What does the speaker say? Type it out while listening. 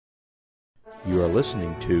You are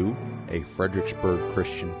listening to a Fredericksburg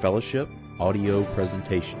Christian Fellowship audio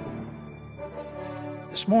presentation.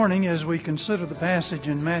 This morning, as we consider the passage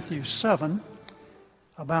in Matthew 7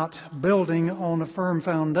 about building on a firm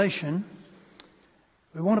foundation,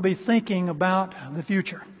 we want to be thinking about the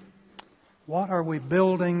future. What are we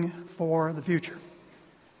building for the future?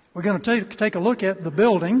 We're going to take a look at the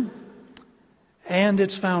building and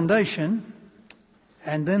its foundation,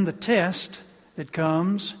 and then the test that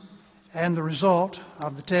comes and the result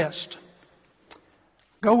of the test.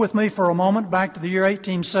 Go with me for a moment back to the year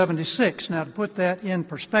 1876. Now, to put that in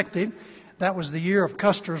perspective, that was the year of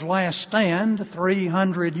Custer's last stand,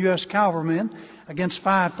 300 U.S. cavalrymen against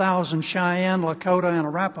 5,000 Cheyenne, Lakota, and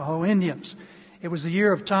Arapaho Indians. It was the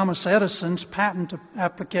year of Thomas Edison's patent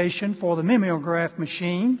application for the mimeograph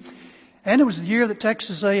machine, and it was the year that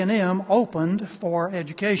Texas A&M opened for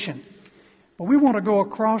education. But we want to go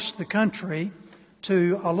across the country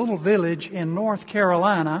to a little village in North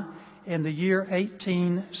Carolina in the year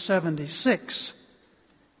 1876.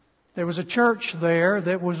 There was a church there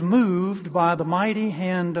that was moved by the mighty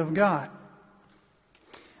hand of God.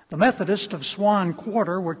 The Methodists of Swan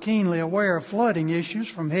Quarter were keenly aware of flooding issues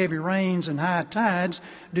from heavy rains and high tides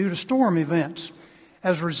due to storm events.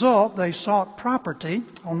 As a result, they sought property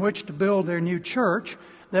on which to build their new church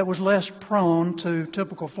that was less prone to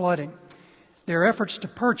typical flooding. Their efforts to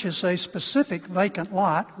purchase a specific vacant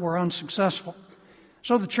lot were unsuccessful.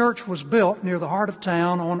 So the church was built near the heart of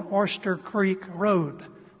town on Oyster Creek Road.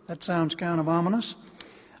 That sounds kind of ominous.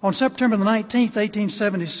 On September the 19th,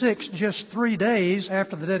 1876, just 3 days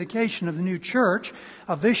after the dedication of the new church,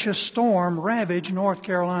 a vicious storm ravaged North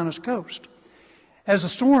Carolina's coast. As the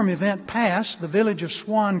storm event passed, the village of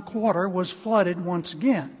Swan Quarter was flooded once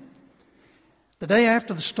again. The day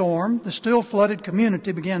after the storm, the still flooded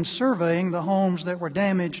community began surveying the homes that were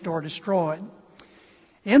damaged or destroyed.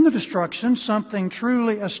 In the destruction, something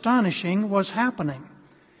truly astonishing was happening.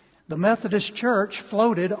 The Methodist Church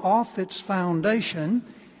floated off its foundation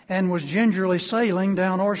and was gingerly sailing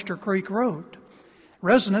down Oyster Creek Road.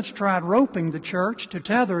 Residents tried roping the church to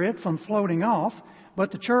tether it from floating off, but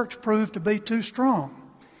the church proved to be too strong.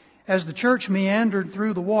 As the church meandered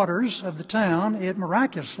through the waters of the town, it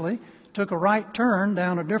miraculously took a right turn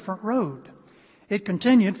down a different road. It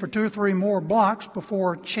continued for 2 or 3 more blocks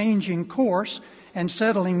before changing course and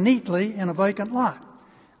settling neatly in a vacant lot,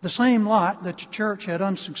 the same lot that the church had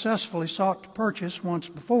unsuccessfully sought to purchase once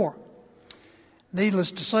before.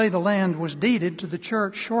 Needless to say, the land was deeded to the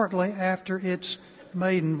church shortly after its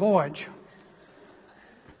maiden voyage.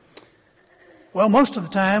 Well, most of the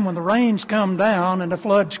time when the rains come down and the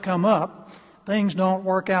floods come up, things don't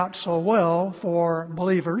work out so well for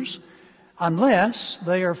believers unless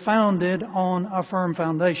they are founded on a firm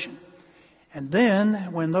foundation. And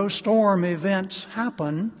then when those storm events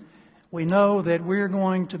happen, we know that we're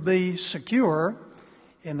going to be secure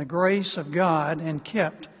in the grace of God and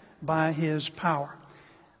kept by His power.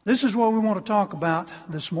 This is what we want to talk about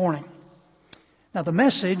this morning. Now, the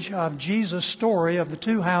message of Jesus' story of the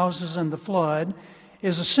 2 houses and the flood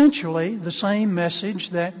is essentially the same message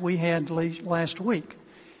that we had last week.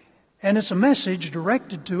 And it's a message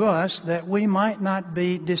directed to us that we might not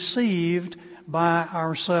be deceived by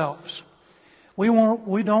ourselves. We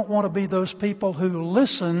don't want to be those people who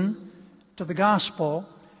listen to the gospel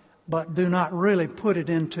but do not really put it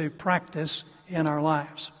into practice in our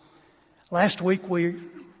lives. Last week we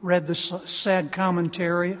read the sad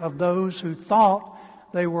commentary of those who thought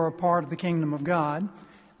they were a part of the kingdom of God,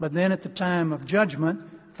 but then at the time of judgment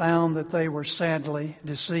found that they were sadly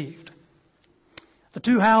deceived. The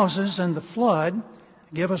 2 houses and the flood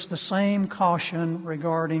give us the same caution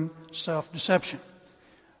regarding self-deception.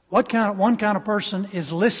 One kind of person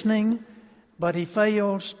is listening, but he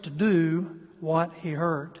fails to do what he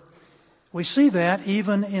heard. We see that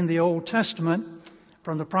even in the Old Testament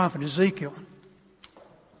from the prophet Ezekiel.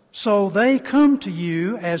 So they come to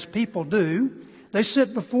you as people do. They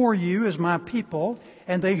sit before you as my people,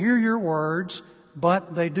 and they hear your words,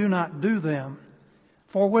 but they do not do them.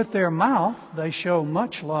 For with their mouth they show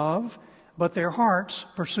much love, but their hearts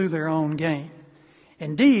pursue their own gain.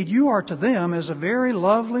 Indeed, you are to them as a very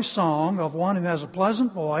lovely song of one who has a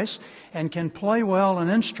pleasant voice and can play well an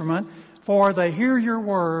instrument, for they hear your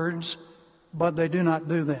words, but they do not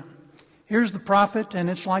do them. Here's the prophet, and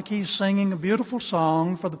it's like he's singing a beautiful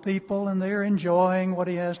song for the people, and they're enjoying what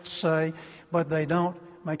he has to say, but they don't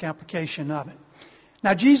make application of it.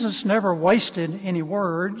 Now, Jesus never wasted any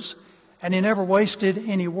words, and he never wasted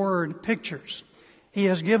any word pictures. He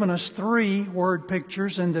has given us 3 word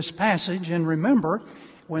pictures in this passage, and remember,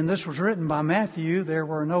 when this was written by Matthew, there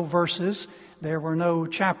were no verses. There were no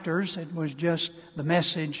chapters. It was just the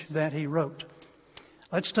message that he wrote.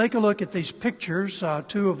 Let's take a look at these pictures,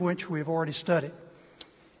 two of which we've already studied.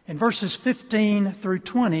 In verses 15 through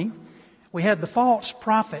 20, we had the false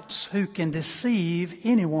prophets who can deceive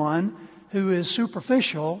anyone who is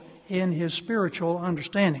superficial in his spiritual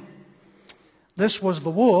understanding. This was the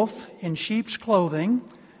wolf in sheep's clothing,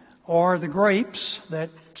 or the grapes that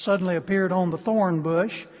suddenly appeared on the thorn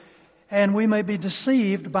bush, and we may be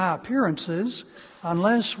deceived by appearances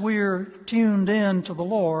unless we're tuned in to the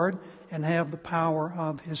Lord and have the power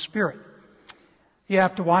of His Spirit. You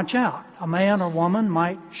have to watch out. A man or woman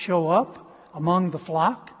might show up among the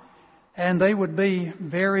flock, and they would be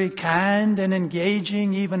very kind and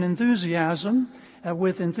engaging, even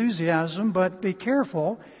with enthusiasm, but be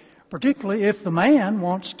careful, particularly if the man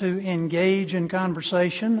wants to engage in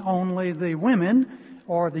conversation only the women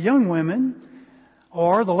or the young women,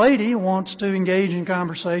 or the lady wants to engage in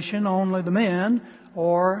conversation only the men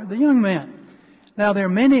or the young men. Now, there are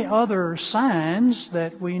many other signs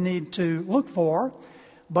that we need to look for,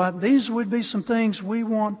 but these would be some things we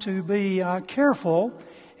want to be careful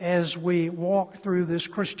as we walk through this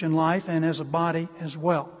Christian life and as a body as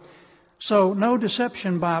well. So, no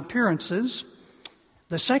deception by appearances.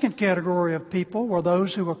 The second category of people were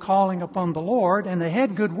those who were calling upon the Lord, and they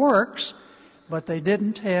had good works, but they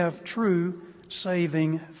didn't have true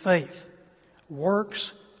saving faith.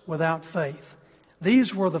 Works without faith.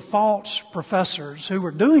 These were the false professors who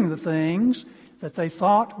were doing the things that they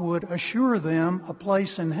thought would assure them a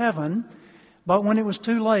place in heaven, but when it was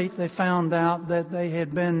too late, they found out that they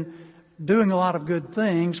had been doing a lot of good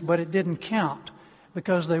things, but it didn't count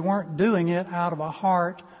because they weren't doing it out of a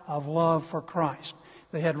heart of love for Christ.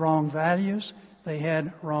 They had wrong values. They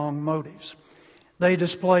had wrong motives. They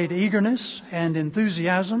displayed eagerness and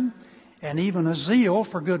enthusiasm and even a zeal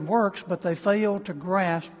for good works, but they failed to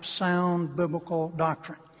grasp sound biblical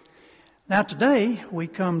doctrine. Now today, we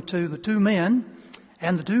come to the two men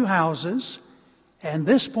and the two houses, and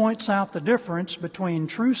this points out the difference between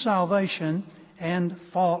true salvation and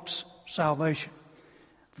false salvation.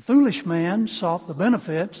 The foolish man sought the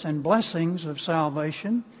benefits and blessings of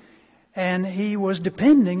salvation, and he was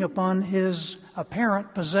depending upon his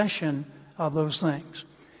apparent possession of those things.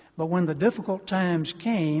 But when the difficult times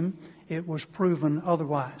came, it was proven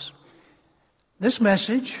otherwise. This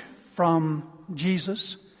message from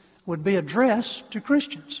Jesus would be addressed to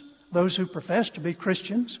Christians, those who profess to be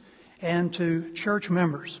Christians, and to church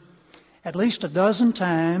members. At least a dozen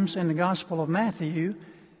times in the Gospel of Matthew,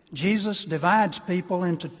 Jesus divides people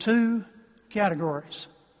into two categories,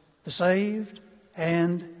 the saved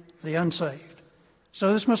and the unsaved.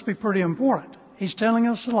 So this must be pretty important. He's telling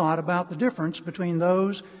us a lot about the difference between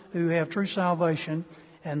those who have true salvation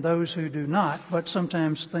and those who do not, but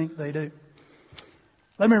sometimes think they do.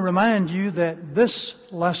 Let me remind you that this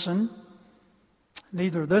lesson,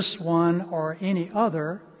 neither this one or any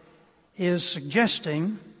other, is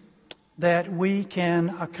suggesting that we can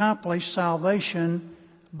accomplish salvation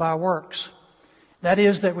by works. That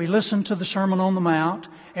is, that we listen to the Sermon on the Mount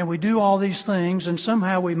and we do all these things and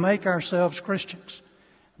somehow we make ourselves Christians.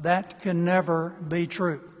 That can never be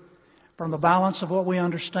true from the balance of what we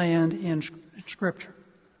understand in Scripture.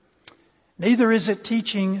 Neither is it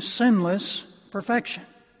teaching sinless perfection.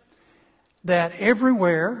 That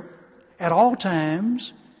everywhere, at all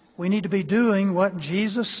times, we need to be doing what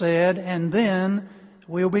Jesus said, and then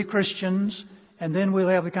we'll be Christians, and then we'll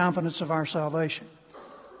have the confidence of our salvation.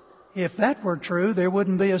 If that were true, there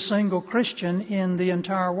wouldn't be a single Christian in the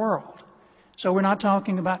entire world. So we're not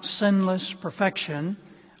talking about sinless perfection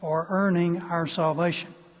or earning our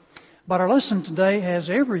salvation. But our lesson today has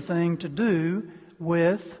everything to do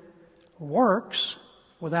with works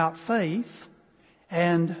without faith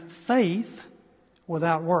and faith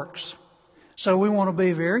without works. So we want to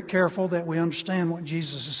be very careful that we understand what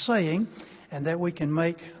Jesus is saying and that we can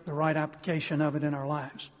make the right application of it in our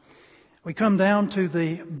lives. We come down to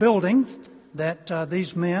the building that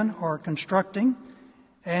these men are constructing,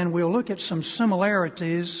 and we'll look at some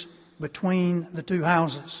similarities between the two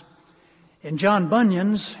houses. In John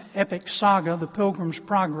Bunyan's epic saga, The Pilgrim's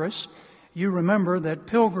Progress, you remember that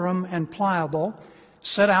Pilgrim and Pliable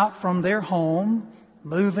set out from their home,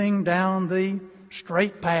 moving down the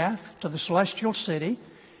straight path to the celestial city,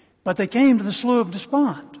 but they came to the Slough of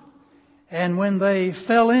Despond. And when they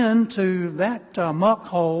fell into that muck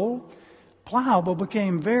hole, Pliable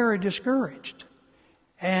became very discouraged.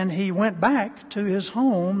 And he went back to his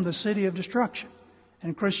home, the city of destruction.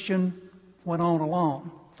 And Christian went on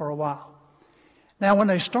along for a while. Now, when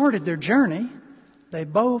they started their journey, they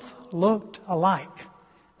both looked alike.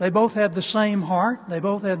 They both had the same heart. They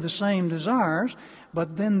both had the same desires.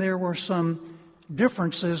 but then there were some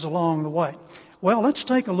differences along the way. Well, let's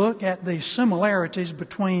take a look at the similarities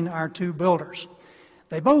between our two builders.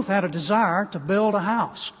 They both had a desire to build a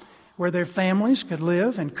house where their families could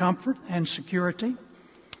live in comfort and security.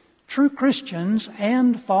 True Christians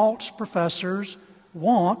and false professors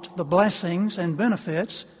want the blessings and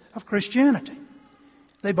benefits of Christianity.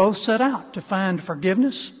 They both set out to find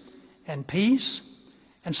forgiveness and peace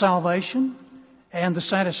and salvation and the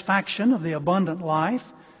satisfaction of the abundant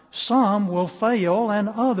life. Some will fail and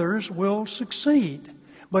others will succeed.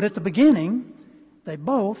 But at the beginning, they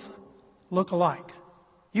both look alike.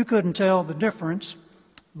 You couldn't tell the difference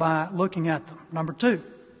by looking at them. Number two,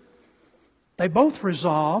 they both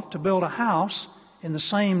resolved to build a house in the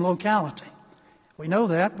same locality. We know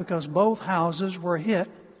that because both houses were hit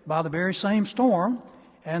by the very same storm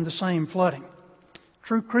and the same flooding.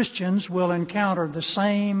 True Christians will encounter the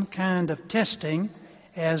same kind of testing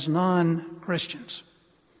as non-Christians.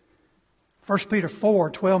 1 Peter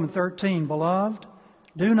 4:12 and 13, Beloved,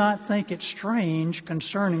 do not think it strange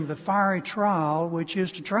concerning the fiery trial which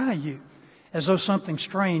is to try you, as though something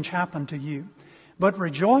strange happened to you. But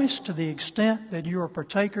rejoice to the extent that you are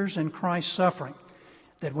partakers in Christ's suffering,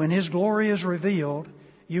 that when His glory is revealed,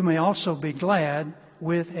 you may also be glad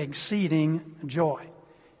with exceeding joy.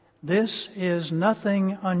 This is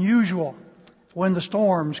nothing unusual when the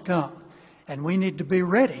storms come, and we need to be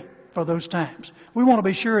ready for those times. We want to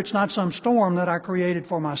be sure it's not some storm that I created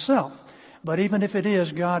for myself, but even if it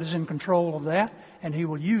is, God is in control of that, and He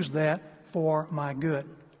will use that for my good.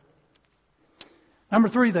 Number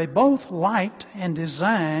three, they both liked and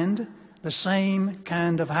designed the same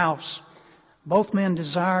kind of house. Both men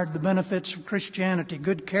desired the benefits of Christianity,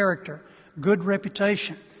 good character, good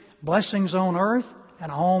reputation, blessings on earth, and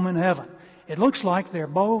a home in heaven. It looks like they're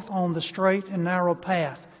both on the straight and narrow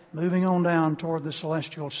path, moving on down toward the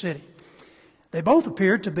celestial city. They both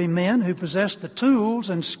appeared to be men who possessed the tools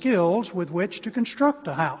and skills with which to construct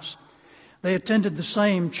a house. They attended the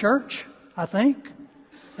same church, I think.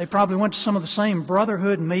 They probably went to some of the same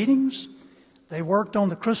brotherhood meetings. They worked on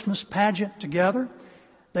the Christmas pageant together.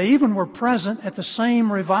 They even were present at the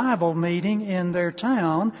same revival meeting in their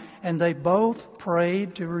town, and they both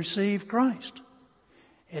prayed to receive Christ.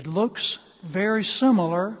 It looks very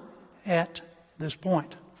similar at this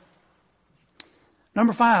point.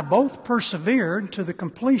 Number five, both persevered to the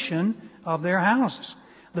completion of their houses.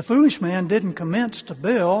 The foolish man didn't commence to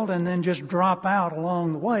build and then just drop out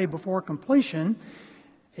along the way before completion.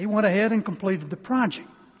 He went ahead and completed the project.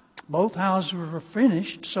 Both houses were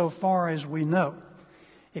finished so far as we know.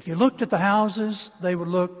 If you looked at the houses, they would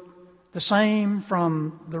look the same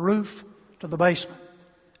from the roof to the basement.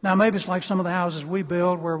 Now, maybe it's like some of the houses we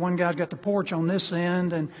build where one guy's got the porch on this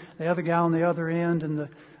end and the other guy on the other end, and the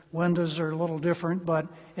windows are a little different, but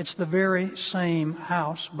it's the very same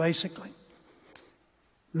house, basically.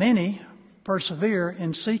 Many persevere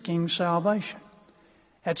in seeking salvation.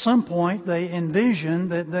 At some point, they envision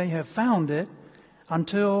that they have found it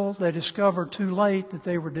until they discover too late that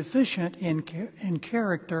they were deficient in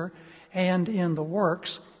character and in the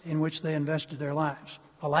works in which they invested their lives.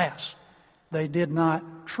 Alas, they did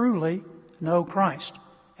not truly know Christ.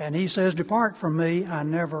 And He says, "Depart from me, I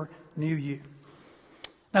never knew you."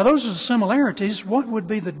 Now, those are the similarities. What would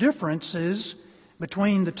be the differences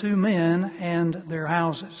between the two men and their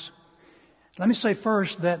houses? Let me say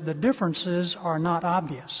first that the differences are not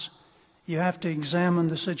obvious. You have to examine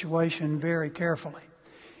the situation very carefully.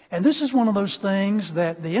 And this is one of those things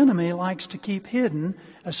that the enemy likes to keep hidden,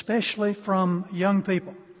 especially from young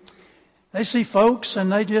people. They see folks and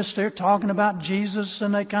they're talking about Jesus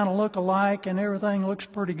and they kind of look alike and everything looks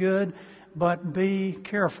pretty good, but be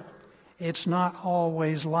careful. It's not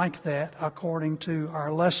always like that according to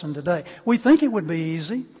our lesson today. We think it would be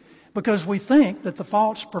easy because we think that the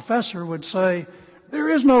false professor would say, there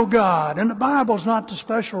is no God and the Bible's not the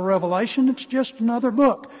special revelation, it's just another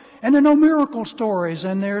book. And there are no miracle stories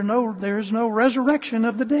and there's no resurrection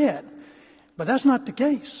of the dead. But that's not the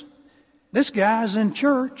case. This guy's in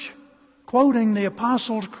church quoting the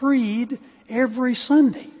Apostles' Creed every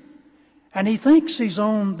Sunday. And he thinks he's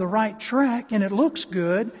on the right track, and it looks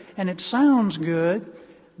good, and it sounds good,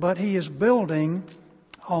 but he is building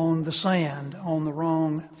on the sand, on the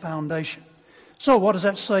wrong foundation. So what does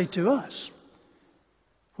that say to us?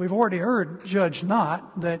 We've already heard, judge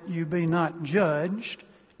not, that you be not judged,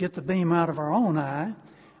 get the beam out of our own eye.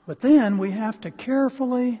 But then we have to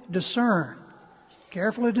carefully discern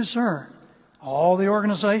all the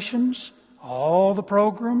organizations, all the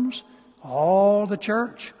programs, all the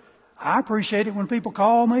church, I appreciate it when people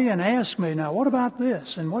call me and ask me, now what about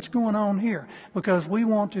this and what's going on here? Because we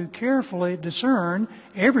want to carefully discern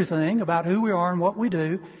everything about who we are and what we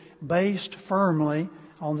do based firmly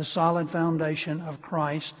on the solid foundation of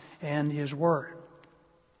Christ and His Word.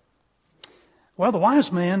 Well, the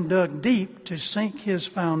wise man dug deep to sink his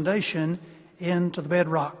foundation into the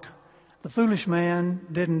bedrock. The foolish man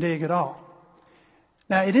didn't dig at all.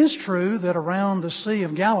 Now, it is true that around the Sea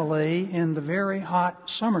of Galilee in the very hot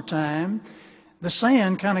summertime, the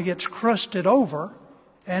sand kind of gets crusted over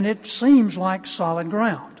and it seems like solid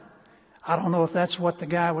ground. I don't know if that's what the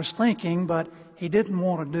guy was thinking, but he didn't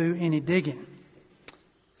want to do any digging.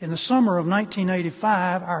 In the summer of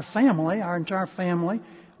 1985, our entire family,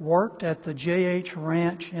 worked at the J.H.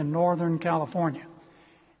 Ranch in Northern California.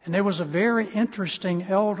 And there was a very interesting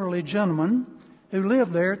elderly gentleman who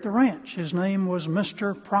lived there at the ranch. His name was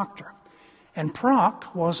Mr. Proctor. And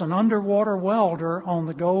Proc was an underwater welder on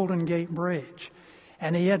the Golden Gate Bridge.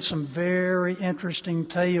 And he had some very interesting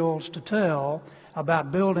tales to tell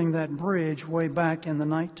about building that bridge way back in the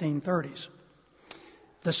 1930s.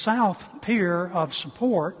 The south pier of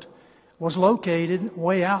support was located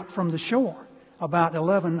way out from the shore, about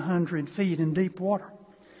 1,100 feet in deep water.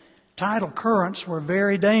 Tidal currents were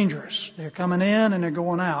very dangerous. They're coming in and they're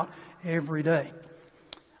going out every day.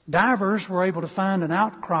 Divers were able to find an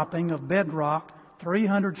outcropping of bedrock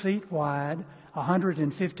 300 feet wide,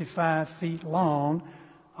 155 feet long,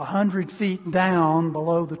 100 feet down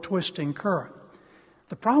below the twisting current.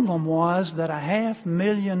 The problem was that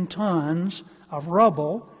 500,000 tons of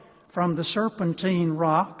rubble from the serpentine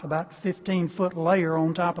rock, about 15-foot layer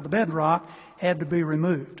on top of the bedrock, had to be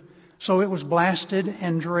removed. So it was blasted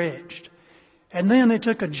and dredged. And then they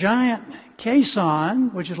took a giant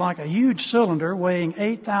caisson, which is like a huge cylinder weighing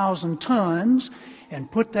 8,000 tons, and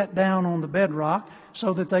put that down on the bedrock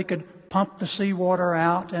so that they could pump the seawater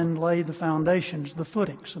out and lay the foundations, the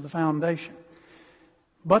footings of the foundation.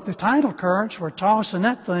 But the tidal currents were tossing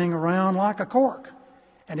that thing around like a cork,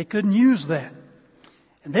 and they couldn't use that.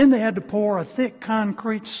 And then they had to pour a thick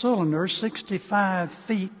concrete cylinder 65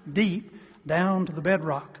 feet deep down to the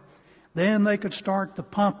bedrock. Then they could start the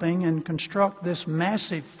pumping and construct this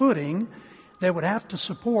massive footing that would have to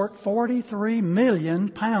support 43 million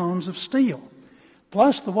pounds of steel,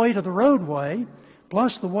 plus the weight of the roadway,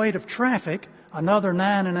 plus the weight of traffic, another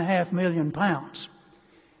 9.5 million pounds.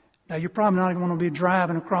 Now, you're probably not going to be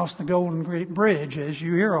driving across the Golden Gate Bridge as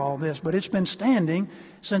you hear all this, but it's been standing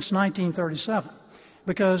since 1937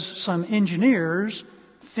 because some engineers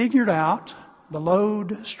figured out the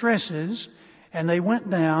load stresses, and they went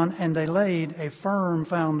down and they laid a firm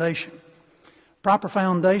foundation. Proper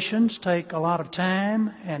foundations take a lot of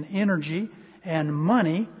time and energy and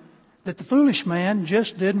money that the foolish man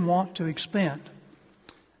just didn't want to expend.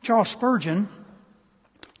 Charles Spurgeon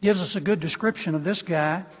gives us a good description of this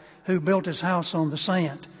guy who built his house on the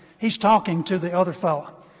sand. He's talking to the other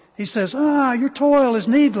fellow. He says, your toil is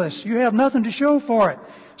needless. You have nothing to show for it.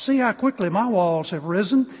 See how quickly my walls have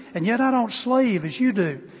risen, and yet I don't slave as you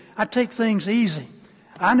do. I take things easy.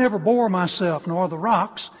 I never bore myself nor the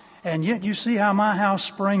rocks, and yet you see how my house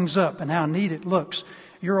springs up and how neat it looks.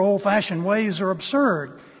 Your old-fashioned ways are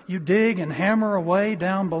absurd. You dig and hammer away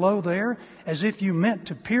down below there as if you meant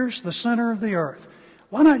to pierce the center of the earth.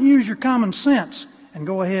 Why not use your common sense and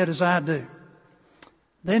go ahead as I do?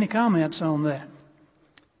 Then he comments on that.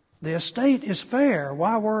 The estate is fair.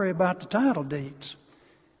 Why worry about the title deeds?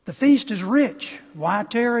 The feast is rich. Why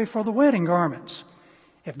tarry for the wedding garments?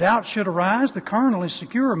 If doubt should arise, the carnally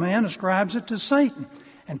secure man ascribes it to Satan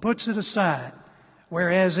and puts it aside,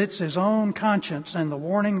 whereas it's his own conscience and the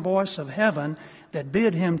warning voice of heaven that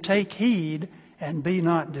bid him take heed and be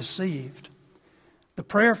not deceived. The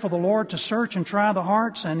prayer for the Lord to search and try the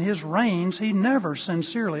hearts and His reins He never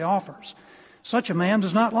sincerely offers. Such a man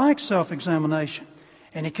does not like self-examination,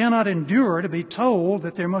 and he cannot endure to be told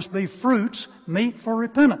that there must be fruits meet for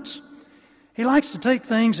repentance. He likes to take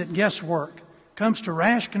things at guesswork, comes to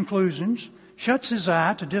rash conclusions, shuts his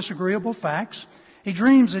eye to disagreeable facts. He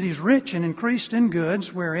dreams that he's rich and increased in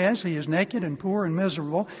goods, whereas he is naked and poor and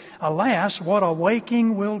miserable. Alas, what a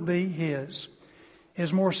waking will be his.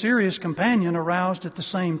 His more serious companion, aroused at the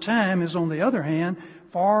same time, is, on the other hand,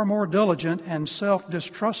 far more diligent and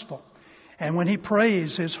self-distrustful. And when he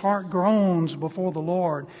prays, his heart groans before the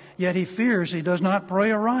Lord, yet he fears he does not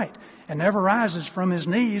pray aright, and never rises from his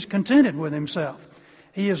knees contented with himself.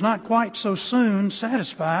 He is not quite so soon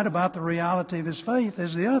satisfied about the reality of his faith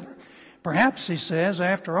as the other. Perhaps, he says,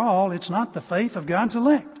 after all, it's not the faith of God's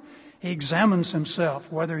elect. He examines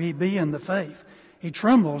himself whether he be in the faith. He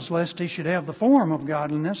trembles lest he should have the form of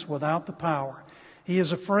godliness without the power. He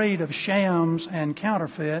is afraid of shams and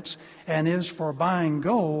counterfeits, and is for buying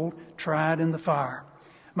gold tried in the fire.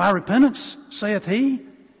 My repentance, saith he,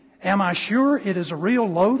 am I sure it is a real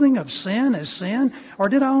loathing of sin as sin, or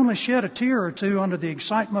did I only shed a tear or two under the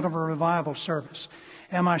excitement of a revival service?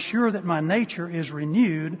 Am I sure that my nature is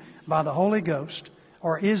renewed by the Holy Ghost,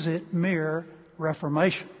 or is it mere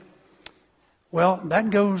reformation? Well, that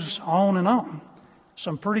goes on and on.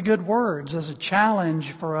 Some pretty good words as a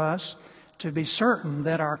challenge for us to be certain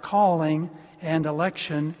that our calling and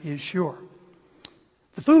election is sure.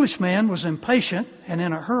 The foolish man was impatient and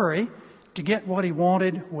in a hurry to get what he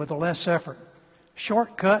wanted with less effort.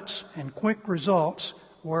 Shortcuts and quick results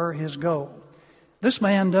were his goal. This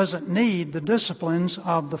man doesn't need the disciplines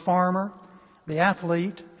of the farmer, the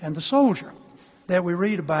athlete, and the soldier that we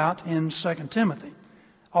read about in 2 Timothy.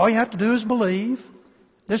 All you have to do is believe.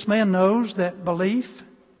 This man knows that belief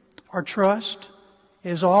or trust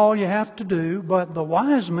is all you have to do, but the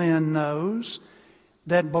wise man knows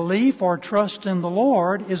that belief or trust in the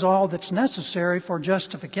Lord is all that's necessary for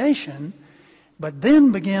justification, but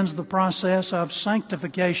then begins the process of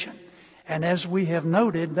sanctification. And as we have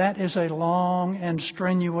noted, that is a long and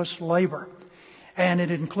strenuous labor. And it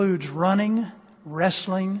includes running,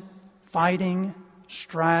 wrestling, fighting,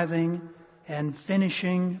 striving, and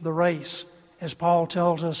finishing the race, as Paul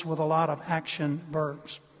tells us with a lot of action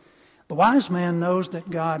verbs. The wise man knows that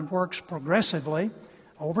God works progressively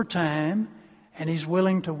over time, and he's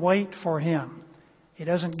willing to wait for him. He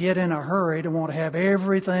doesn't get in a hurry to want to have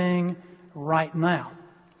everything right now.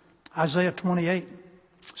 Isaiah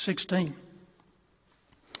 28:16.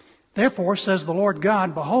 Therefore, says the Lord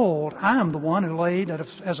God, behold, I am the one who laid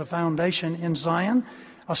as a foundation in Zion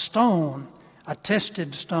a stone, a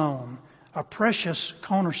tested stone, a precious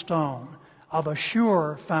cornerstone of a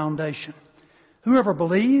sure foundation. Whoever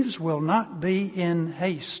believes will not be in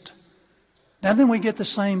haste. Now then we get the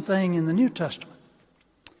same thing in the New Testament.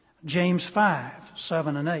 James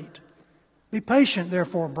 5:7 and 8. Be patient,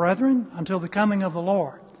 therefore, brethren, until the coming of the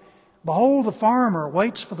Lord. Behold, the farmer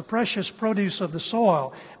waits for the precious produce of the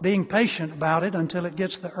soil, being patient about it until it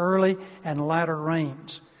gets the early and latter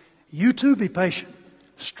rains. You too be patient.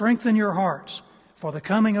 Strengthen your hearts, for the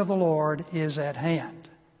coming of the Lord is at hand.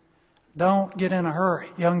 Don't get in a hurry,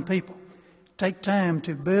 young people. Take time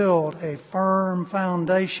to build a firm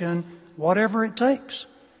foundation, whatever it takes.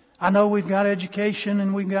 I know we've got education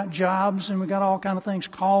and we've got jobs and we've got all kinds of things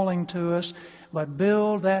calling to us, but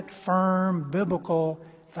build that firm biblical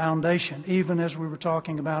foundation, even as we were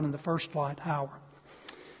talking about in the first light hour.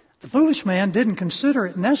 The foolish man didn't consider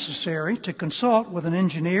it necessary to consult with an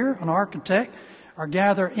engineer, an architect, or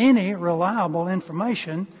gather any reliable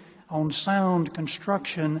information on sound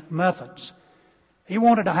construction methods. He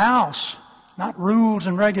wanted a house, not rules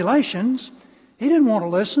and regulations. He didn't want to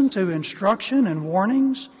listen to instruction and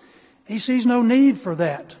warnings. He sees no need for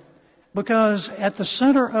that because at the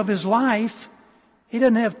center of his life, he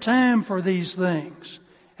doesn't have time for these things.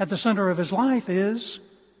 At the center of his life is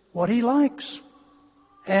what he likes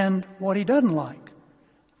and what he doesn't like,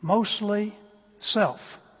 mostly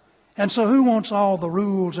self. And so who wants all the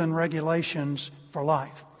rules and regulations for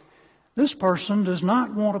life? This person does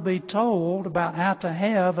not want to be told about how to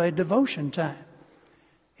have a devotion time.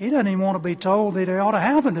 He doesn't even want to be told that he ought to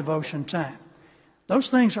have a devotion time. Those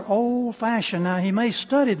things are old-fashioned. Now, he may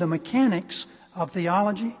study the mechanics of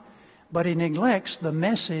theology, but he neglects the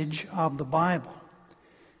message of the Bible.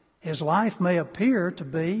 His life may appear to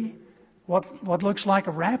be what looks like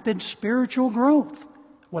a rapid spiritual growth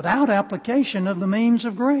without application of the means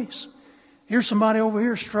of grace. Here's somebody over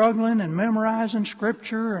here struggling and memorizing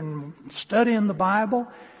Scripture and studying the Bible,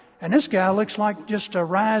 and this guy looks like just a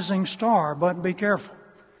rising star, but be careful.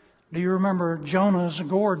 Do you remember Jonah's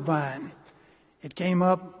gourd vine? It came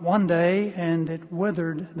up one day and it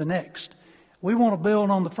withered the next. We want to build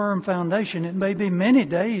on the firm foundation. It may be many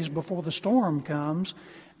days before the storm comes,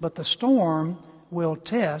 but the storm will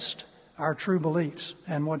test our true beliefs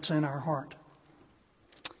and what's in our heart.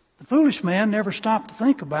 The foolish man never stopped to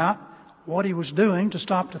think about what he was doing, to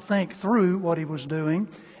stop to think through what he was doing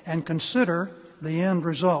and consider the end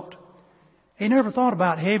result. He never thought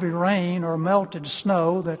about heavy rain or melted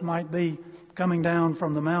snow that might be coming down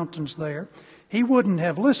from the mountains there. He wouldn't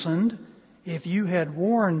have listened if you had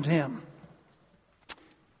warned him.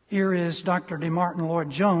 Here is Dr. D. Martin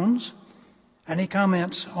Lloyd-Jones, and he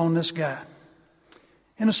comments on this guy.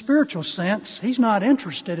 In a spiritual sense, he's not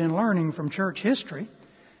interested in learning from church history.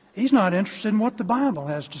 He's not interested in what the Bible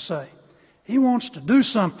has to say. He wants to do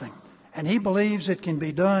something, and he believes it can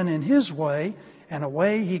be done in his way, and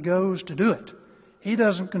away he goes to do it. He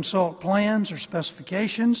doesn't consult plans or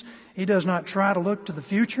specifications. He does not try to look to the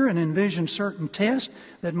future and envision certain tests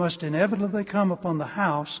that must inevitably come upon the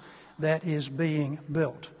house that is being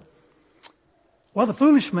built. Well, the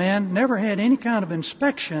foolish man never had any kind of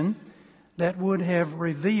inspection that would have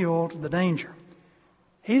revealed the danger.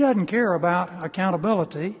 He doesn't care about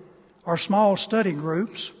accountability or small study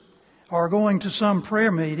groups or going to some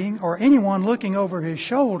prayer meeting or anyone looking over his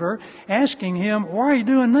shoulder asking him, "Why are you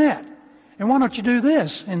doing that? And why don't you do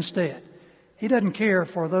this instead?" He doesn't care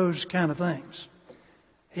for those kind of things.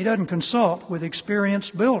 He doesn't consult with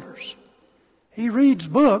experienced builders. He reads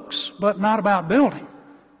books, but not about building,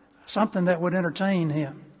 something that would entertain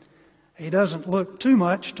him. He doesn't look too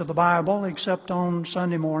much to the Bible except on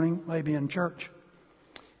Sunday morning, maybe in church.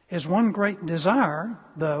 His one great desire,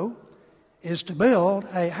 though, is to build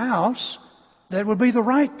a house that would be the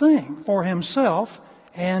right thing for himself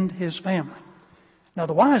and his family. Now,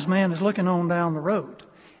 the wise man is looking on down the road,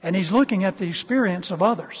 and he's looking at the experience of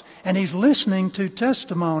others, and he's listening to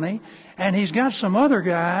testimony, and he's got some other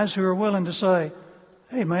guys who are willing to say,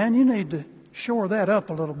 "Hey, man, you need to shore that up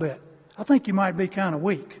a little bit. I think you might be kind of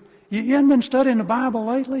weak. You haven't been studying the Bible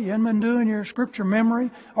lately? You haven't been doing your scripture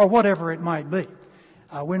memory?" Or whatever it might be.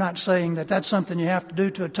 We're not saying that that's something you have to do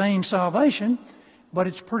to attain salvation, but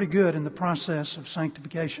it's pretty good in the process of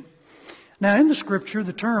sanctification. Now, in the Scripture,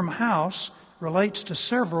 the term house relates to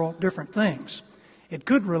several different things. It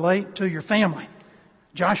could relate to your family.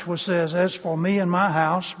 Joshua says, "As for me and my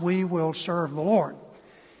house, we will serve the Lord."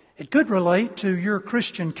 It could relate to your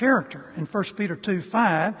Christian character. In 1 Peter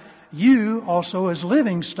 2:5, you also as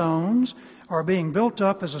living stones are being built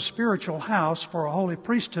up as a spiritual house for a holy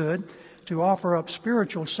priesthood, to offer up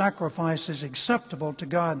spiritual sacrifices acceptable to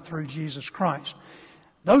God through Jesus Christ.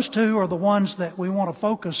 Those two are the ones that we want to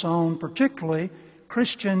focus on, particularly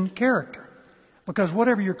Christian character. Because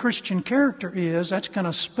whatever your Christian character is, that's going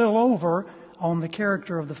to spill over on the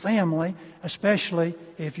character of the family, especially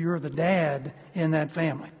if you're the dad in that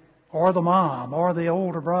family, or the mom, or the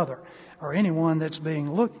older brother, or anyone that's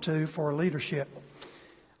being looked to for leadership.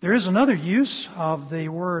 There is another use of the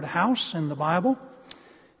word house in the Bible.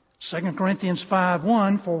 2 Corinthians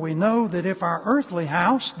 5:1, "For we know that if our earthly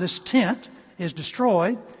house, this tent, is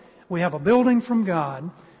destroyed, we have a building from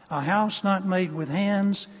God, a house not made with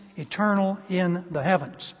hands, eternal in the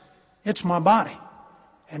heavens." It's my body.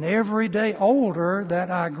 And every day older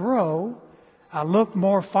that I grow, I look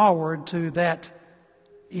more forward to that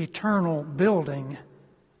eternal building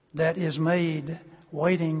that is made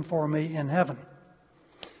waiting for me in heaven.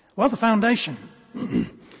 Well, the foundation.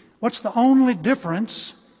 What's the only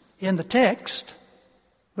difference in the text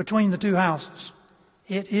between the two houses?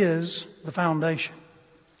 It is the foundation.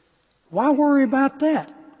 Why worry about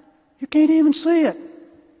that? You can't even see it.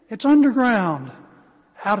 It's underground,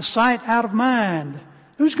 out of sight, out of mind.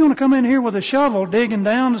 Who's going to come in here with a shovel digging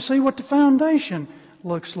down to see what the foundation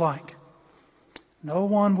looks like? No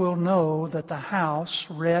one will know that the house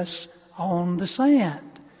rests on the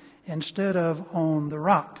sand instead of on the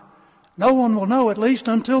rock. No one will know, at least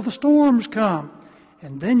until the storms come.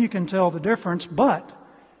 And then you can tell the difference, but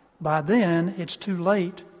by then it's too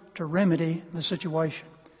late to remedy the situation.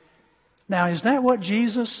 Now, is that what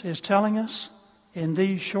Jesus is telling us in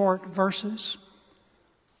these short verses?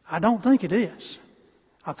 I don't think it is.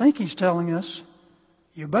 I think he's telling us,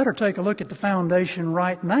 you better take a look at the foundation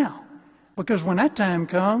right now, because when that time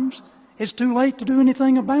comes, it's too late to do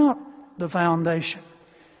anything about the foundation.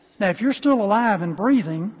 Now, if you're still alive and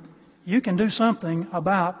breathing, you can do something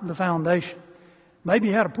about the foundation. Maybe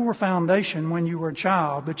you had a poor foundation when you were a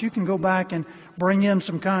child, but you can go back and bring in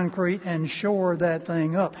some concrete and shore that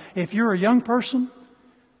thing up. If you're a young person,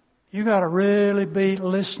 you got to really be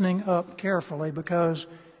listening up carefully, because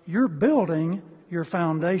you're building your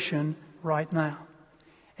foundation right now.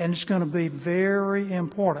 And it's going to be very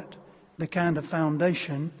important, the kind of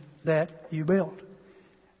foundation that you build.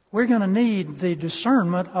 We're going to need the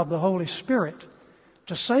discernment of the Holy Spirit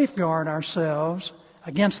to safeguard ourselves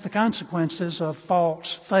against the consequences of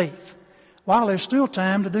false faith, while there's still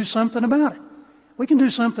time to do something about it. We can do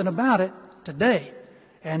something about it today.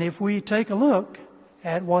 And if we take a look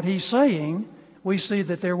at what he's saying, we see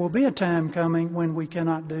that there will be a time coming when we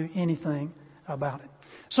cannot do anything about it.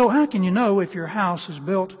 So how can you know if your house is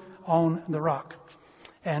built on the rock?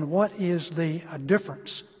 And what is the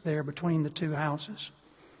difference there between the two houses?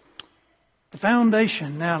 The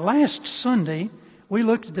foundation. Now, last Sunday, we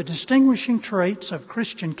looked at the distinguishing traits of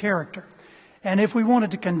Christian character. And if we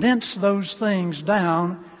wanted to condense those things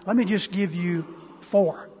down, let me just give you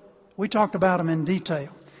 4. We talked about them in detail.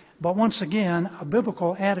 But once again, a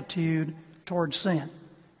biblical attitude towards sin.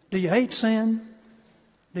 Do you hate sin?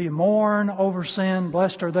 Do you mourn over sin?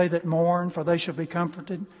 Blessed are they that mourn, for they shall be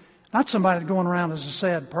comforted. Not somebody that's going around as a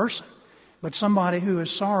sad person, but somebody who is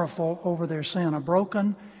sorrowful over their sin. A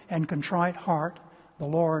broken and contrite heart the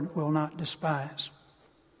Lord will not despise.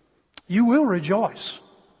 You will rejoice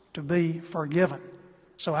to be forgiven.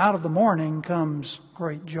 So out of the mourning comes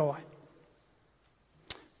great joy.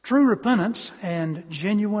 True repentance and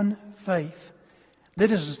genuine faith.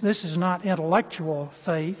 This is not intellectual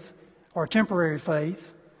faith or temporary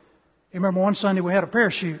faith. You remember one Sunday we had a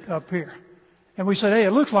parachute up here. And we said, hey,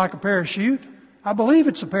 it looks like a parachute. I believe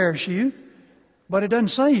it's a parachute. But it doesn't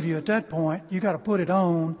save you at that point. You've got to put it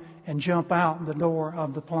on and jump out the door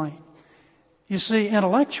of the plane. You see,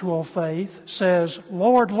 intellectual faith says,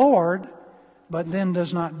 Lord, Lord, but then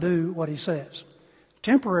does not do what He says.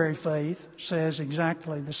 Temporary faith says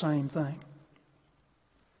exactly the same thing.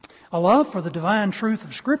 A love for the divine truth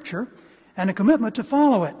of Scripture and a commitment to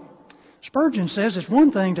follow it. Spurgeon says it's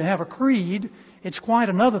one thing to have a creed, it's quite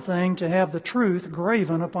another thing to have the truth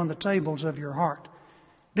graven upon the tables of your heart.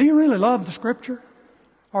 Do you really love the Scripture?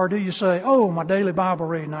 Or do you say, oh, my daily Bible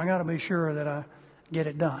reading, I got to be sure that I get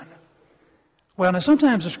it done? Well, now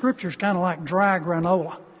sometimes the Scripture is kind of like dry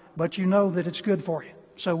granola, but you know that it's good for you,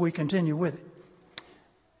 so we continue with it.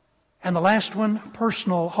 And the last one,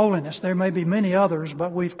 personal holiness. There may be many others,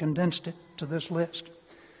 but we've condensed it to this list.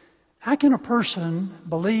 How can a person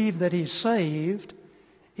believe that he's saved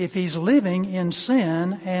if he's living in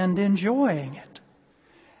sin and enjoying it?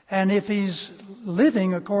 And if he's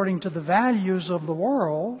living according to the values of the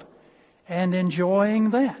world and enjoying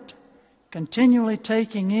that? Continually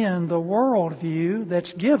taking in the worldview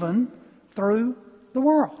that's given through the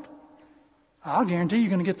world. I'll guarantee you're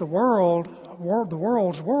going to get the world's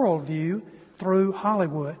worldview through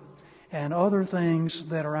Hollywood and other things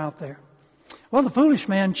that are out there. Well, the foolish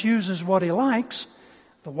man chooses what he likes.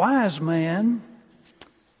 The wise man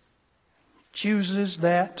chooses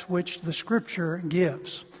that which the Scripture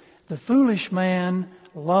gives. The foolish man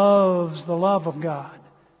loves the love of God,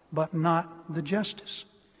 but not the justice.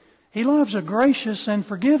 He loves a gracious and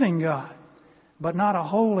forgiving God, but not a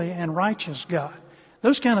holy and righteous God.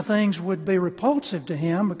 Those kind of things would be repulsive to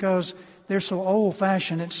him because they're so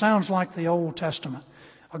old-fashioned. It sounds like the Old Testament,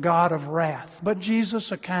 a God of wrath. But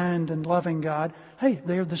Jesus, a kind and loving God, hey,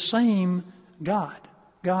 they're the same God.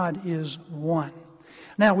 God is one.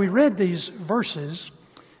 Now, we read these verses,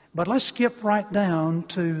 but let's skip right down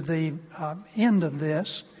to the end of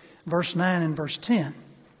this, verse 9 and verse 10.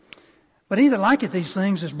 But he that liketh these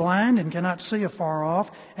things is blind and cannot see afar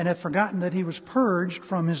off, and hath forgotten that he was purged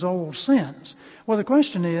from his old sins. Well, the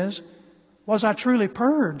question is, was I truly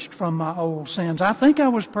purged from my old sins? I think I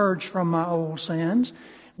was purged from my old sins,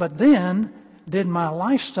 but then did my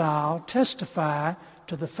lifestyle testify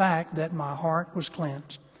to the fact that my heart was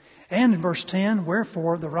cleansed? And in verse 10,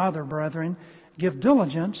 wherefore the rather, brethren, give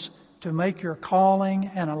diligence to make your calling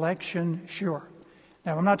and election sure.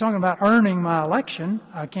 Now, I'm not talking about earning my election.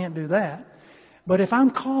 I can't do that. But if I'm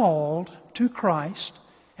called to Christ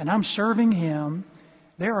and I'm serving Him,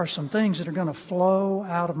 there are some things that are going to flow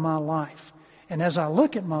out of my life. And as I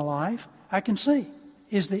look at my life, I can see,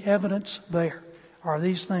 is the evidence there? Are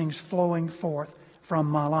these things flowing forth from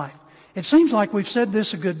my life? It seems like we've said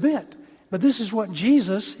this a good bit, but this is what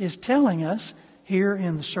Jesus is telling us here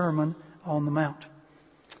in the Sermon on the Mount.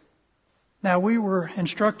 Now, we were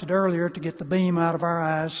instructed earlier to get the beam out of our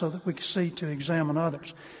eyes so that we could see to examine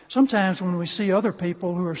others. Sometimes when we see other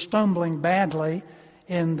people who are stumbling badly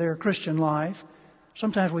in their Christian life,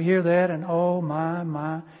 sometimes we hear that and, oh, my,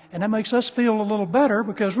 and that makes us feel a little better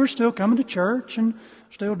because we're still coming to church and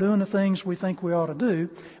still doing the things we think we ought to do.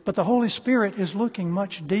 But the Holy Spirit is looking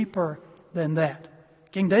much deeper than that.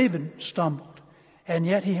 King David stumbled, and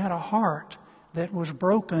yet he had a heart that was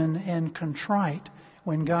broken and contrite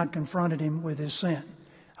when God confronted him with his sin.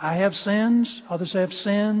 I have sins, others have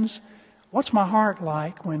sins. What's my heart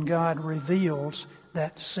like when God reveals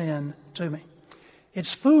that sin to me?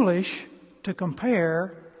 It's foolish to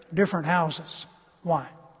compare different houses. Why?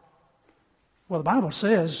 Well, the Bible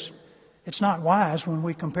says it's not wise when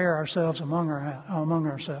we compare ourselves among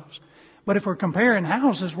ourselves. But if we're comparing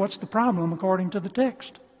houses, what's the problem according to the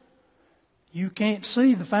text? You can't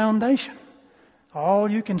see the foundation.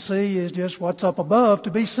 All you can see is just what's up above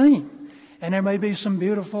to be seen. And there may be some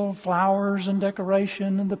beautiful flowers and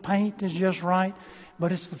decoration and the paint is just right,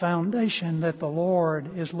 but it's the foundation that the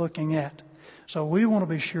Lord is looking at. So we want to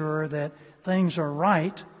be sure that things are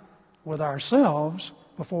right with ourselves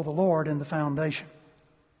before the Lord in the foundation.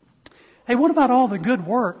 Hey, what about all the good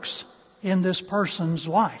works in this person's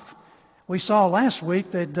life? We saw last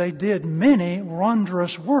week that they did many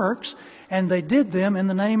wondrous works, and they did them in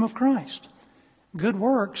the name of Christ. Good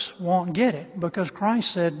works won't get it, because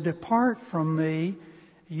Christ said, "Depart from me,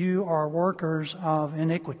 you are workers of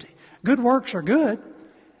iniquity." Good works are good,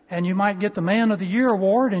 and you might get the Man of the Year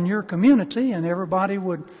award in your community, and everybody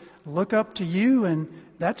would look up to you, and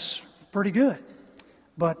that's pretty good.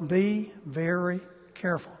 But be very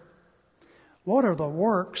careful. What are the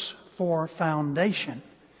works for foundation?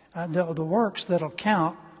 The works that'll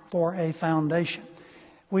count for a foundation.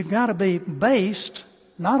 We've got to be based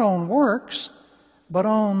not on works, but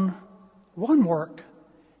on one work,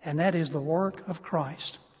 and that is the work of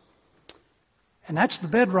Christ. And that's the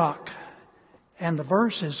bedrock. And the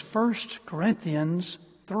verse is 1 Corinthians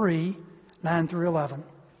 3, 9 through 11.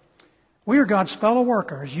 We are God's fellow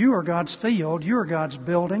workers. You are God's field. You are God's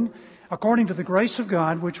building. According to the grace of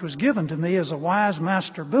God, which was given to me as a wise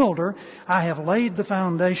master builder, I have laid the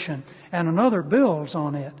foundation, and another builds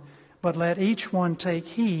on it. But let each one take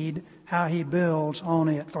heed how he builds on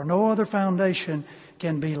it. For no other foundation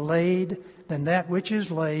can be laid than that which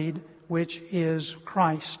is laid, which is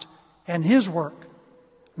Christ and His work.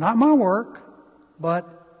 Not my work, but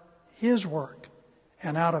His work.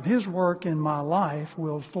 And out of His work in my life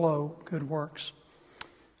will flow good works.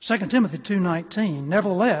 2 Timothy 2:19,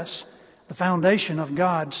 nevertheless, the foundation of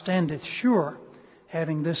God standeth sure,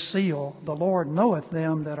 having this seal, the Lord knoweth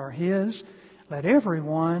them that are His. Let every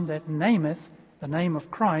one that nameth the name of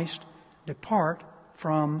Christ depart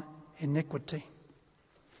from iniquity.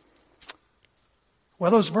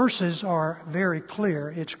 Well, those verses are very clear.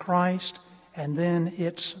 It's Christ, and then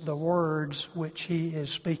it's the words which He is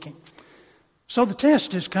speaking. So the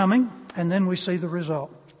test is coming, and then we see the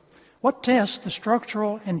result. What tests the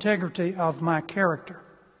structural integrity of my character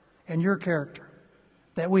and your character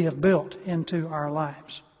that we have built into our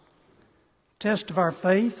lives? Test of our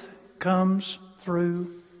faith comes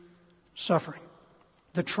through suffering,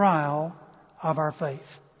 the trial of our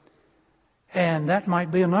faith. And that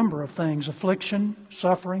might be a number of things: affliction,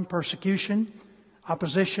 suffering, persecution,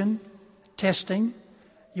 opposition, testing.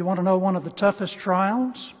 You want to know one of the toughest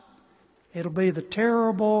trials? It'll be the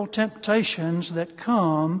terrible temptations that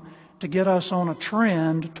come to get us on a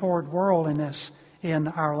trend toward worldliness in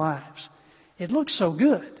our lives. It looks so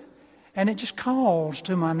good, and it just calls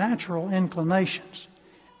to my natural inclinations.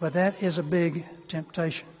 But that is a big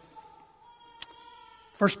temptation.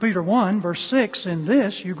 1 Peter 1, verse 6, in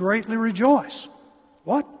this you greatly rejoice.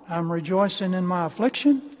 What? I'm rejoicing in my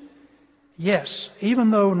affliction? Yes,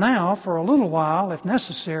 even though now, for a little while, if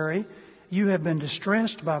necessary, you have been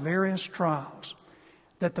distressed by various trials,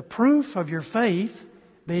 that the proof of your faith,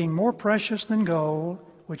 being more precious than gold,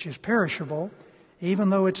 which is perishable,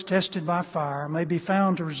 even though it's tested by fire, may be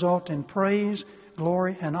found to result in praise,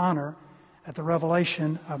 glory, and honor at the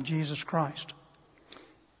revelation of Jesus Christ.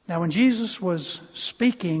 Now, when Jesus was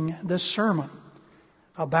speaking this sermon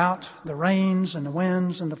about the rains and the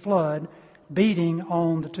winds and the flood beating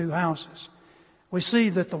on the two houses, we see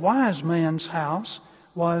that the wise man's house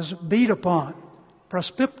was beat upon,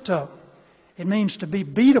 prospipto. It means to be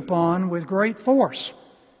beat upon with great force.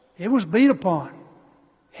 It was beat upon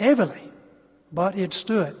heavily, but it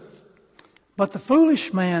stood. But the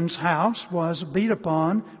foolish man's house was beat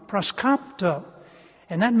upon, proskopto,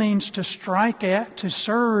 and that means to strike at, to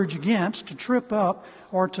surge against, to trip up,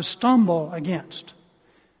 or to stumble against.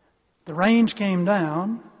 The rains came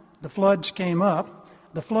down, the floods came up,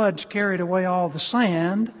 the floods carried away all the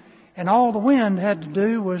sand, and all the wind had to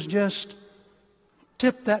do was just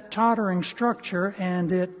tip that tottering structure,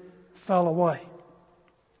 and it fell away.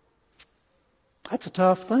 That's a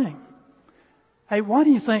tough thing. Hey, why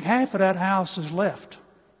do you think half of that house is left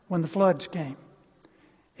when the floods came?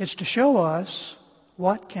 It's to show us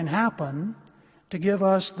what can happen, to give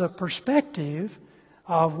us the perspective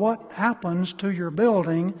of what happens to your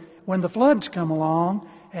building when the floods come along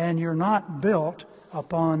and you're not built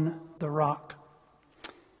upon the rock.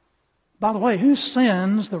 By the way, who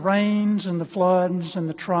sends the rains and the floods and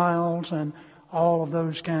the trials and all of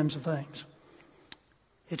those kinds of things?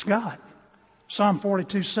 It's God. Psalm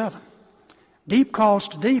 42:7. Deep calls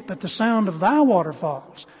to deep at the sound of thy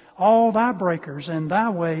waterfalls. All thy breakers and thy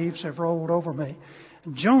waves have rolled over me.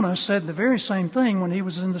 Jonah said the very same thing when he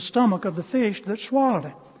was in the stomach of the fish that swallowed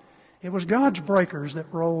him. It was God's breakers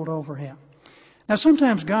that rolled over him. Now,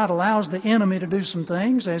 sometimes God allows the enemy to do some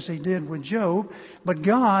things, as He did with Job, but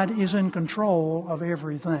God is in control of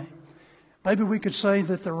everything. Maybe we could say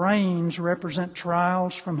that the rains represent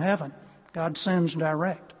trials from heaven. God sends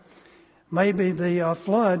direct. Maybe the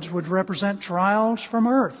floods would represent trials from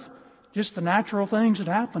earth, just the natural things that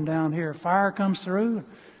happen down here. Fire comes through and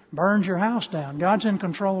burns your house down. God's in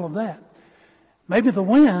control of that. Maybe the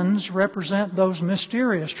winds represent those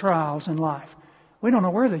mysterious trials in life. We don't know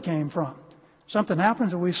where they came from. Something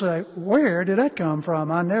happens and we say, where did that come from?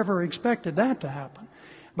 I never expected that to happen.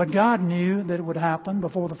 But God knew that it would happen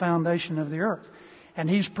before the foundation of the earth. And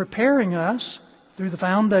He's preparing us through the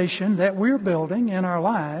foundation that we're building in our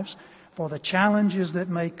lives for the challenges that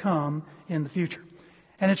may come in the future.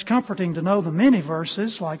 And it's comforting to know the many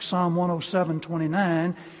verses like Psalm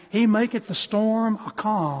 107:29, He maketh the storm a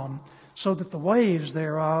calm, so that the waves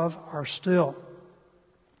thereof are still.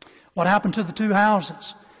 What happened to the two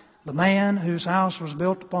houses? The man whose house was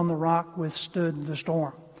built upon the rock withstood the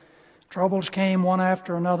storm. Troubles came one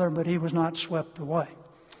after another, but he was not swept away.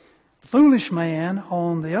 The foolish man,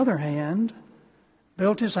 on the other hand,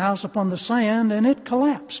 built his house upon the sand, and it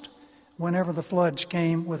collapsed whenever the floods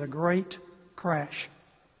came with a great crash.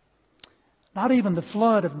 Not even the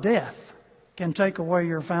flood of death can take away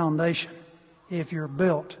your foundation if you're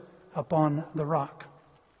built upon the rock.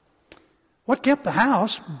 What kept the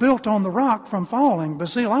house built on the rock from falling? But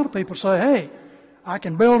see, a lot of people say, hey, I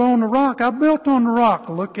can build on the rock. I built on the rock.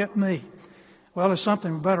 Look at me. Well, it's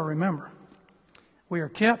something we better remember. We are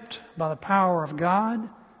kept by the power of God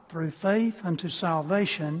through faith unto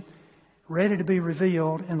salvation, ready to be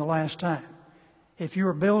revealed in the last time. If you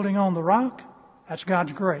are building on the rock, that's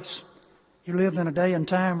God's grace. You lived in a day and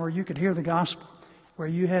time where you could hear the gospel, where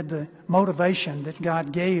you had the motivation that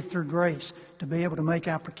God gave through grace to be able to make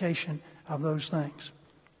application of those things.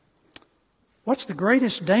 What's the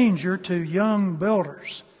greatest danger to young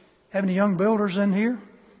builders? Have any young builders in here?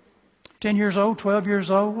 10 years old, 12 years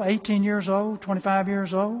old, 18 years old, 25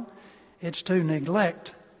 years old? It's to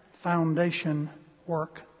neglect foundation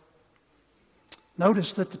work.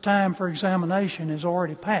 Notice that the time for examination is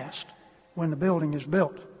already past when the building is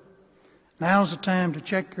built. Now's the time to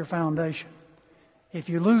check your foundation. If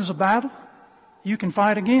you lose a battle, you can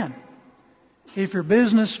fight again. If your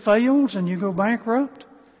business fails and you go bankrupt,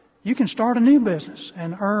 you can start a new business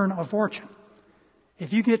and earn a fortune.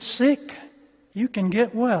 If you get sick, you can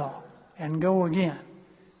get well and go again.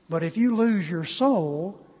 But if you lose your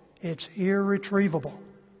soul, it's irretrievable.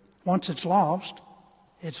 Once it's lost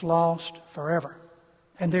forever.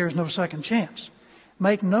 And there's no second chance.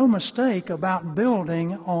 Make no mistake about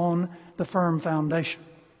building on the firm foundation.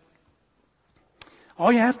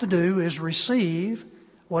 All you have to do is receive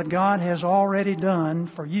what God has already done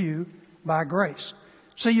for you by grace.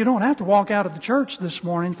 So you don't have to walk out of the church this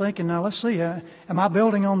morning thinking, now let's see, am I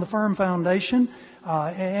building on the firm foundation?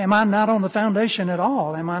 Am I not on the foundation at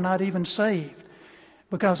all? Am I not even saved?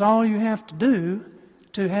 Because all you have to do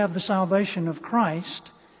to have the salvation of Christ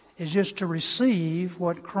is just to receive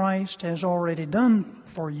what Christ has already done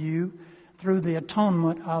for you through the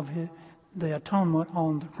atonement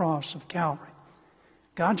on the cross of Calvary.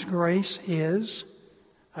 God's grace is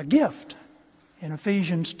a gift in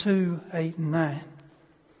Ephesians 2:8 and 9.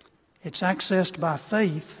 It's accessed by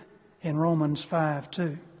faith in Romans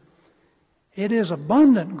 5:2. It is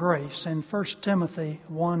abundant grace in 1 Timothy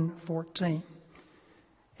 1:14.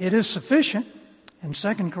 It is sufficient in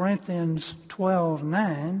 2 Corinthians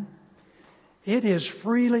 12:9. It is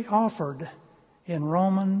freely offered in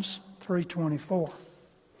Romans 3:24.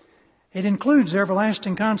 It includes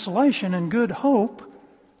everlasting consolation and good hope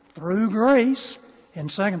through grace in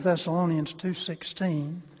 2 Thessalonians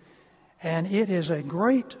 2:16. And it is a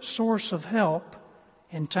great source of help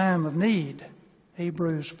in time of need,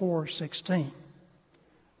 Hebrews 4:16.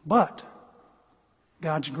 But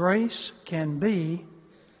God's grace can be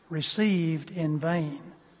received in vain,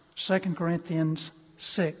 2 Corinthians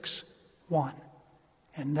 6:1.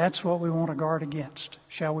 And that's what we want to guard against.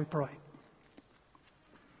 Shall we pray?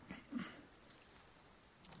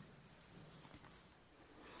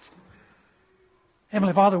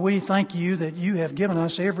 Heavenly Father, we thank you that you have given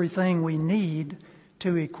us everything we need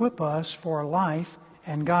to equip us for life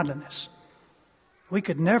and godliness. We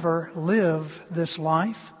could never live this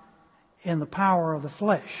life in the power of the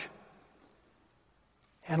flesh.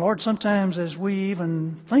 And Lord, sometimes as we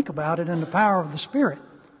even think about it in the power of the Spirit,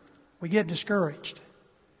 we get discouraged.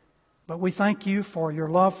 But we thank you for your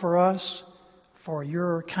love for us, for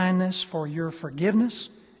your kindness, for your forgiveness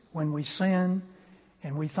when we sin.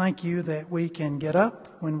 And we thank you that we can get up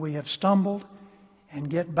when we have stumbled and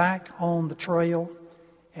get back on the trail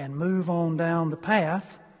and move on down the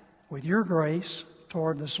path with your grace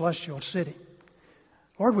toward the celestial city.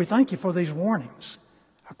 Lord, we thank you for these warnings.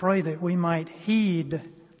 I pray that we might heed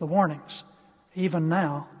the warnings even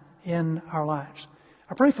now in our lives.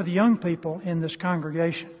 I pray for the young people in this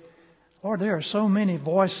congregation. Lord, there are so many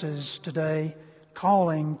voices today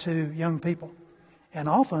calling to young people. And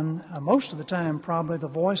often, most of the time, probably the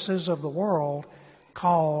voices of the world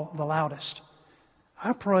call the loudest.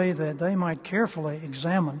 I pray that they might carefully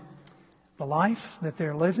examine the life that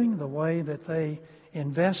they're living, the way that they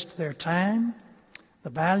invest their time, the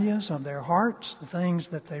values of their hearts, the things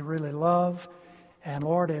that they really love. And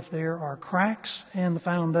Lord, if there are cracks in the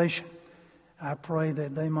foundation, I pray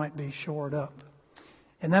that they might be shored up.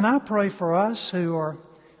 And then I pray for us who are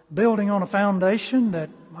building on a foundation that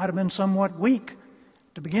might have been somewhat weak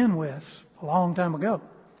to begin with a long time ago.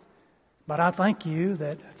 But I thank you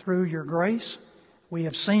that through your grace, we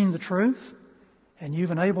have seen the truth, and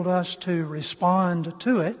you've enabled us to respond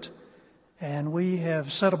to it, and we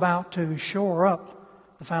have set about to shore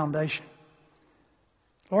up the foundation.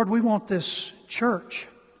 Lord, we want this church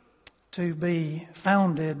to be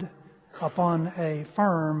founded upon a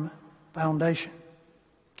firm foundation.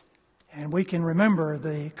 And we can remember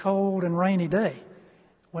the cold and rainy day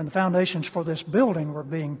when the foundations for this building were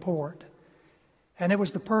being poured. And it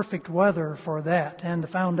was the perfect weather for that, and the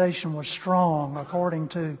foundation was strong according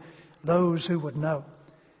to those who would know.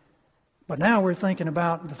 But now we're thinking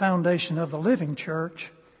about the foundation of the living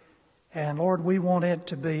church, and Lord, we want it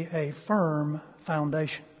to be a firm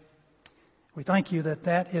foundation. We thank you that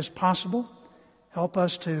that is possible. Help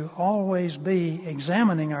us to always be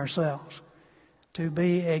examining ourselves, to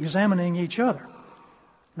be examining each other,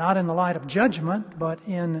 not in the light of judgment, but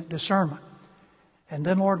in discernment. And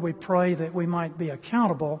then, Lord, we pray that we might be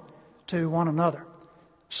accountable to one another.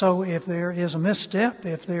 So if there is a misstep,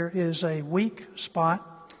 if there is a weak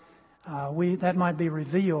spot, that might be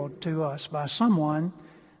revealed to us by someone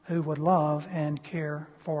who would love and care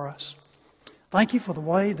for us. Thank you for the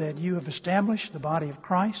way that you have established the body of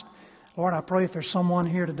Christ. Lord, I pray if there's someone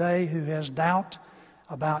here today who has doubt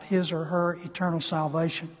about his or her eternal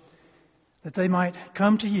salvation, that they might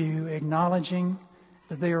come to you acknowledging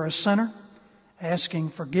that they are a sinner, asking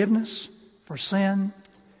forgiveness for sin,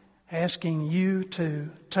 asking you to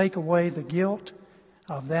take away the guilt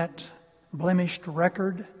of that blemished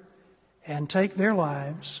record and take their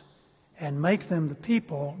lives and make them the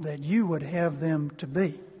people that you would have them to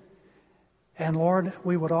be. And Lord,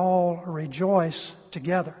 we would all rejoice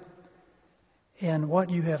together in what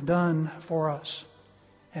you have done for us.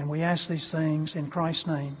 And we ask these things in Christ's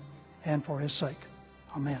name and for his sake.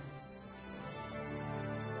 Amen.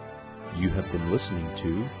 You have been listening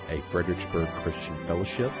to a Fredericksburg Christian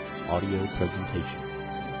Fellowship audio presentation.